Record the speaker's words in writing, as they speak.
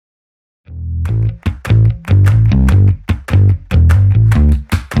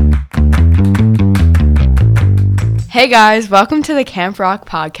Hey guys, welcome to the Camp Rock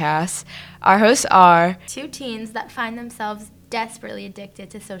podcast. Our hosts are two teens that find themselves desperately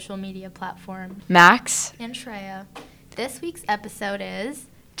addicted to social media platforms. Max And Shreya. This week's episode is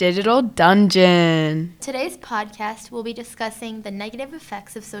Digital Dungeon. Today's podcast will be discussing the negative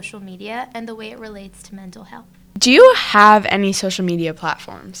effects of social media and the way it relates to mental health. Do you have any social media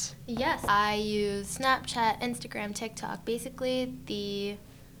platforms? Yes, I use Snapchat, Instagram, TikTok, basically the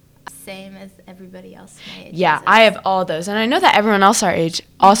same as everybody else my age. Yeah, I have all those. And I know that everyone else our age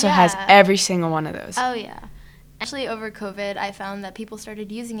also has every single one of those. Oh, yeah. Actually, over COVID, I found that people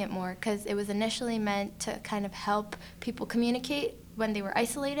started using it more because it was initially meant to kind of help people communicate when they were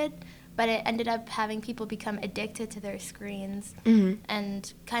isolated, but it ended up having people become addicted to their screens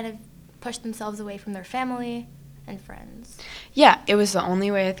and kind of push themselves away from their family and friends. Yeah, it was the only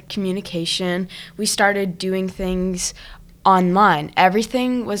way of communication. We started doing things online.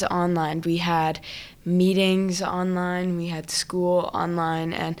 Everything was online. We had meetings online, we had school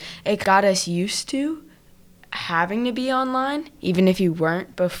online, and it got us used to having to be online, even if you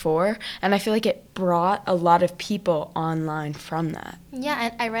weren't before. And I feel like it brought a lot of people online from that. Yeah,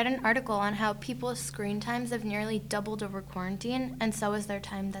 and I read an article on how people's screen times have nearly doubled over quarantine, and so has their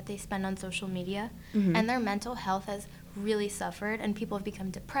time that they spend on social media. And their mental health has really suffered, and people have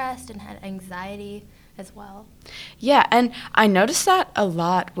become depressed and had anxiety as well. Yeah, and I noticed that a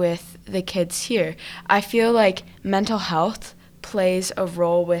lot with the kids here. I feel like mental health plays a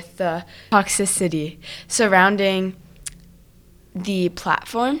role with the toxicity surrounding the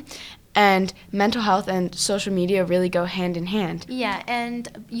platform, and mental health and social media really go hand in hand. Yeah,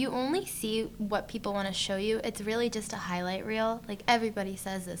 and you only see what people want to show you. It's really just a highlight reel. Like, everybody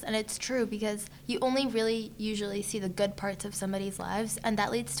says this, and it's true because you only really usually see the good parts of somebody's lives, and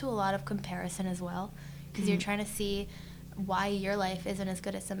that leads to a lot of comparison as well, because you're trying to see why your life isn't as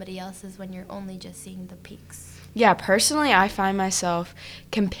good as somebody else's when you're only just seeing the peaks. Yeah, personally, I find myself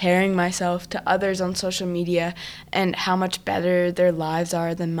comparing myself to others on social media and how much better their lives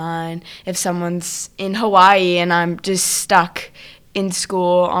are than mine. If someone's in Hawaii and I'm just stuck in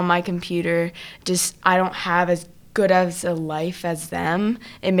school on my computer, I don't have as good as a life as them,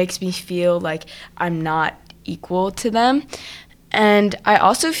 it makes me feel like I'm not equal to them. And I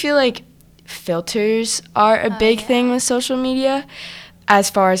also feel like filters are a big thing with social media. As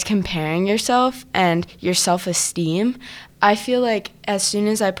far as comparing yourself and your self-esteem, I feel like as soon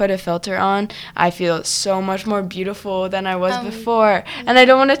as I put a filter on, I feel so much more beautiful than I was before, and I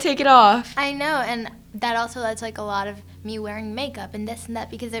don't want to take it off. I know, and that also lets like a lot of me wearing makeup and this and that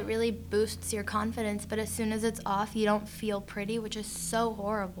because it really boosts your confidence, but as soon as it's off, you don't feel pretty, which is so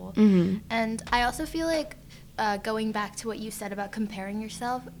horrible. And I also feel like going back to what you said about comparing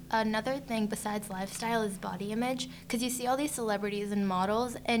yourself, another thing besides lifestyle is body image, because you see all these celebrities and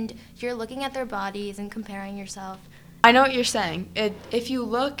models, and you're looking at their bodies and comparing yourself. I know what you're saying. If you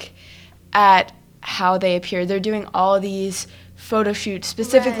look at how they appear, they're doing all these photo shoots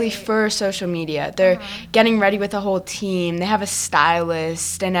specifically for social media. They're getting ready with a whole team. They have a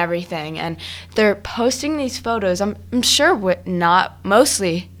stylist and everything, and they're posting these photos. I'm sure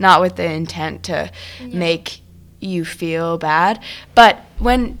mostly not with the intent to make you feel bad, but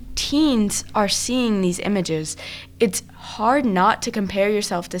when teens are seeing these images, it's hard not to compare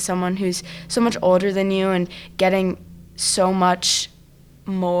yourself to someone who's so much older than you and getting so much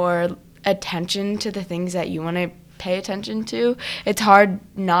more attention to the things that you want to pay attention to. It's hard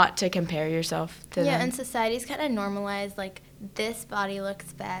not to compare yourself to them. Yeah, and society's kind of normalized, like, this body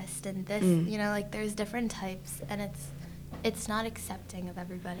looks best, and this, like, there's different types, and it's not accepting of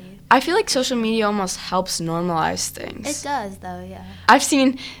everybody. I feel like social media almost helps normalize things. It does, though, yeah. I've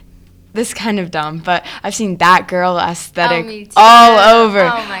seen, this is kind of dumb, but I've seen that girl aesthetic me too. all over.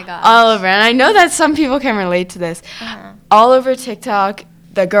 Oh, my gosh. All over. And I know that some people can relate to this. All over TikTok,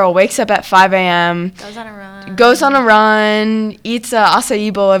 the girl wakes up at 5 a.m., goes on a run, eats a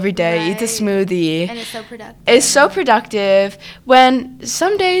acai bowl every day, eats a smoothie. And it's so productive. It's so productive when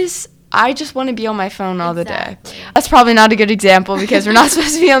some days I just want to be on my phone all the day. That's probably not a good example because we're not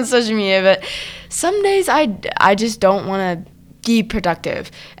supposed to be on social media, but some days I just don't want to be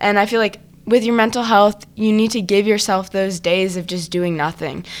productive. And I feel like with your mental health, you need to give yourself those days of just doing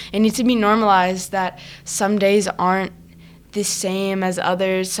nothing. It needs to be normalized that some days aren't the same as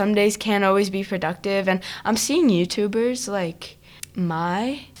others. Some days can't always be productive. And I'm seeing YouTubers like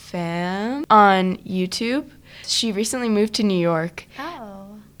my fam on YouTube. She recently moved to New York.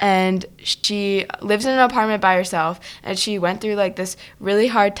 And she lives in an apartment by herself, and she went through like this really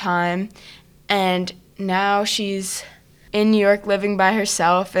hard time, and now she's in New York living by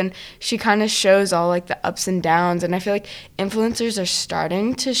herself, and she kind of shows all like the ups and downs. And I feel like influencers are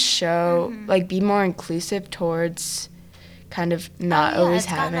starting to show like be more inclusive towards kind of not always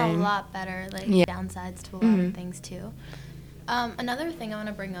having. It's gotten a lot better, like downsides to a lot of things too. Another thing I want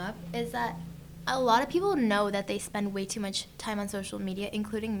to bring up is that a lot of people know that they spend way too much time on social media,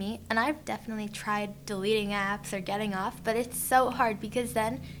 including me, and I've definitely tried deleting apps or getting off, but it's so hard because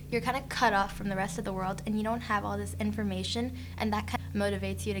then you're kind of cut off from the rest of the world and you don't have all this information, and that kind of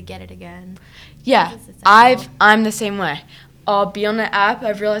motivates you to get it again. Yeah, I'm the same way. I'll be on the app.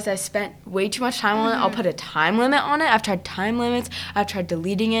 I've realized I spent way too much time on it. I'll put a time limit on it. I've tried time limits. I've tried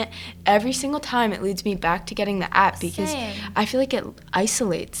deleting it. Every single time it leads me back to getting the app because I feel like it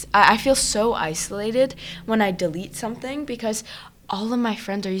isolates. I feel so isolated when I delete something because all of my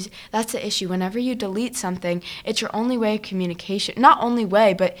friends are using. That's the issue. Whenever you delete something, it's your only way of communication. Not only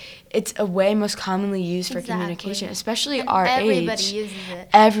way, but it's a way most commonly used for communication, especially our everybody age. uses it.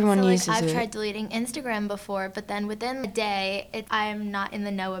 Everyone uses it. I've tried deleting Instagram before, but then within a day, I'm not in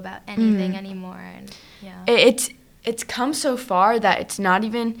the know about anything anymore. And It's come so far that it's not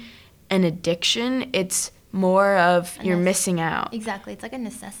even an addiction. It's more of you're missing out. Exactly. It's like a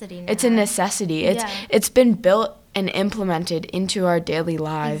necessity now. It's a necessity. It's been built and implemented into our daily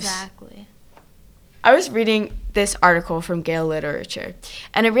lives. Exactly. I was reading this article from Gale Literature,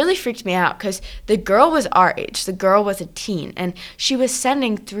 and it really freaked me out because the girl was our age. The girl was a teen, and she was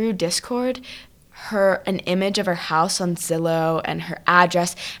sending through Discord an image of her house on Zillow and her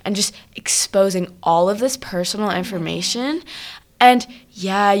address and just exposing all of this personal information. And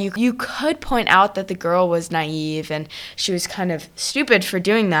yeah, you could point out that the girl was naive and she was kind of stupid for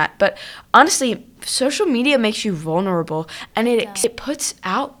doing that. But honestly, social media makes you vulnerable, and it puts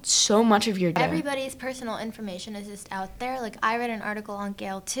out so much of your day. Everybody's personal information is just out there. Like, I read an article on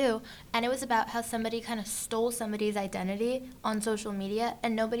Gale too, and it was about how somebody kind of stole somebody's identity on social media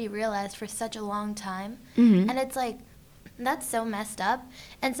and nobody realized for such a long time. And it's like, that's so messed up.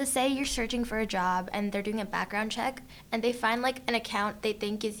 And so say you're searching for a job and they're doing a background check and they find like an account they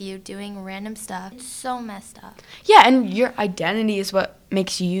think is you doing random stuff. It's so messed up. Yeah, and your identity is what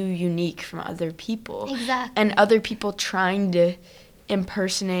makes you unique from other people. Exactly. And other people trying to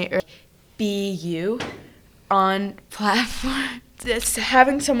impersonate or be you on platform. It's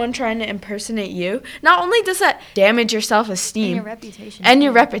having someone trying to impersonate you. Not only does that damage your self-esteem. And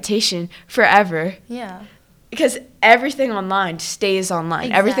your reputation forever. Yeah. Because everything online stays online.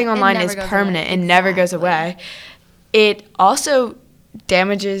 Exactly. Everything online is permanent and never goes away. It also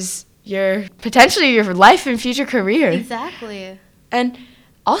damages potentially your life and future career. Exactly. And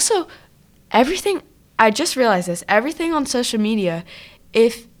also, I just realized this, everything on social media,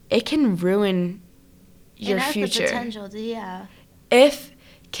 if it can ruin your future. It has the potential, yeah. If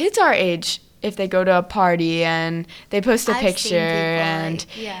kids our age, if they go to a party and they post a picture and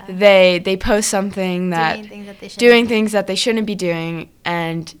they post something doing things that they shouldn't be doing,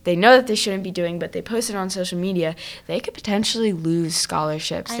 and they know that they shouldn't be doing, but they post it on social media, they could potentially lose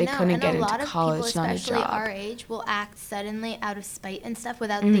scholarships. They couldn't get into college, not a job. Especially our age, will act suddenly out of spite and stuff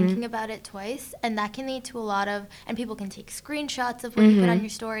without thinking about it twice, and that can lead to a lot of, and people can take screenshots of what you put on your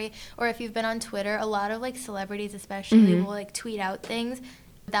story, or if you've been on Twitter, a lot of like celebrities especially will like tweet out things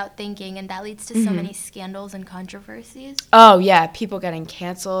without thinking, and that leads to so many scandals and controversies. Oh yeah, people getting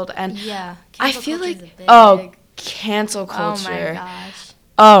canceled, and I feel like cancel culture. Oh my gosh.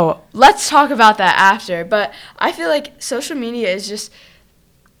 Oh, let's talk about that after. But I feel like social media is just,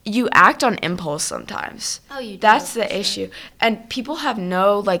 you act on impulse sometimes. Oh, you do. That's the issue. And people have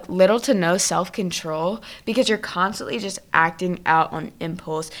little to no self-control because you're constantly just acting out on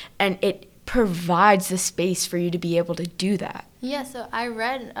impulse, and it provides the space for you to be able to do that. Yeah, so I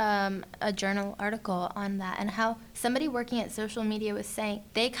read a journal article on that and how somebody working at social media was saying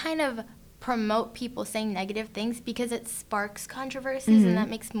they kind of promote people saying negative things because it sparks controversies and that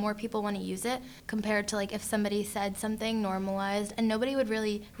makes more people want to use it compared to like if somebody said something normalized and nobody would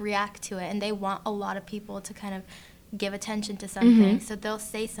really react to it, and they want a lot of people to kind of give attention to something, so they'll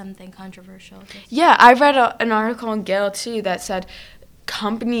say something controversial. Yeah, I read an article on Gale too that said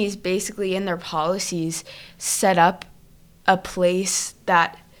companies basically in their policies set up a place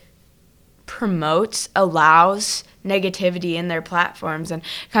that allows negativity in their platforms and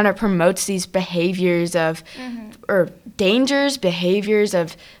kind of promotes these behaviors of or behaviors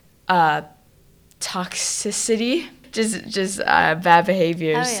of toxicity, just bad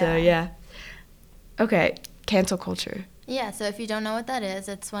behaviors. Oh, yeah. So yeah. Okay, cancel culture. Yeah, so if you don't know what that is,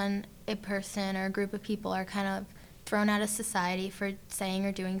 it's when a person or a group of people are kind of thrown out of society for saying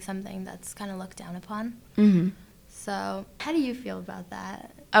or doing something that's kind of looked down upon. So how do you feel about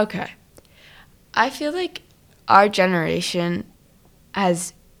that? Okay. I feel like our generation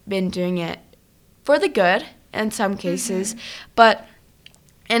has been doing it for the good in some cases, but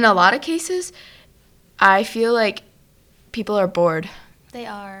in a lot of cases, I feel like people are bored. They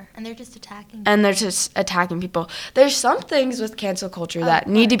are, and they're just attacking. And they're just attacking people. There's some things with cancel culture that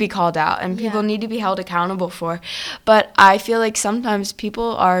need to be called out and people need to be held accountable for. But I feel like sometimes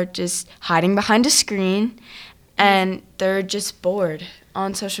people are just hiding behind a screen and they're just bored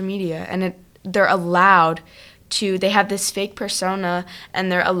on social media. And they're allowed to, they have this fake persona and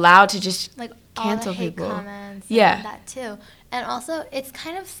they're allowed to just like cancel all the hate people. Comments yeah. That too. And also, it's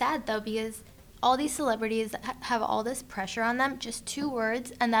kind of sad, though, because all these celebrities have all this pressure on them, just 2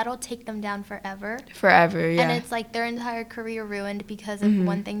 words, and that'll take them down forever. Forever, yeah. And it's like their entire career ruined because of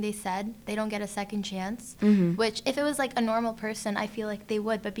one thing they said. They don't get a second chance, which if it was like a normal person, I feel like they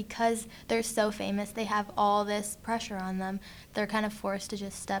would. But because they're so famous, they have all this pressure on them. They're kind of forced to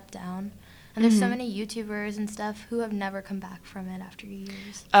just step down. And there's so many YouTubers and stuff who have never come back from it after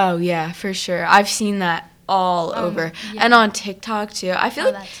years. Oh, yeah, for sure. I've seen that all over. Yeah. And on TikTok, too. I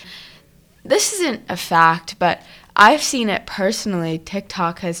feel like this isn't a fact, but I've seen it personally.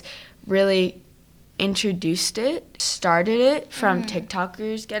 TikTok has really introduced it, started it from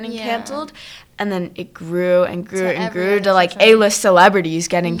TikTokers getting canceled, and then it grew and grew and grew to like A-list celebrities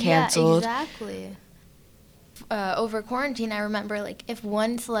getting canceled. Yeah, exactly. Over quarantine, I remember like if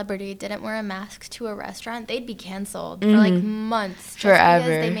one celebrity didn't wear a mask to a restaurant, they'd be canceled for like months. Forever.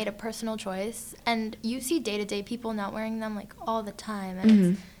 Because they made a personal choice. And you see day-to-day people not wearing them like all the time.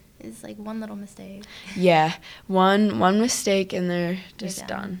 And it's like one little mistake. Yeah, one mistake and they're just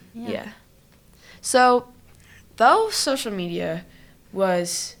done. Yeah. So, though social media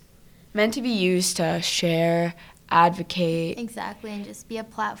was meant to be used to share, advocate. Exactly, and just be a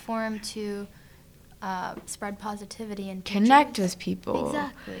platform to spread positivity and connect with people.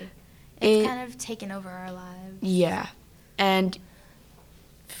 Exactly. It's kind of taken over our lives. Yeah. And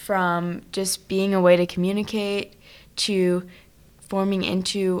from just being a way to communicate to forming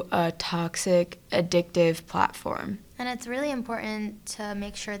into a toxic, addictive platform. And it's really important to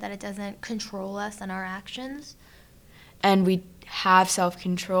make sure that it doesn't control us and our actions. And we have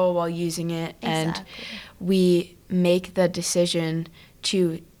self-control while using it. And we make the decision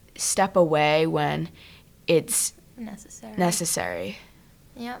to step away when it's necessary.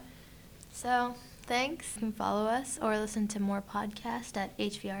 Yep. So, thanks. You can follow us or listen to more podcasts at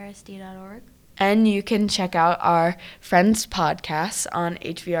hvrsd.org. And you can check out our friends' podcasts on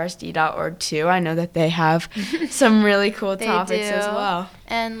hvrsd.org too. I know that they have some really cool topics as well.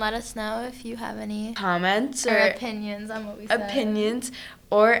 And let us know if you have any comments or opinions on what we said. Opinions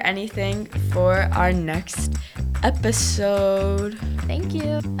or anything for our next episode. Thank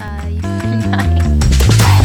you. Bye.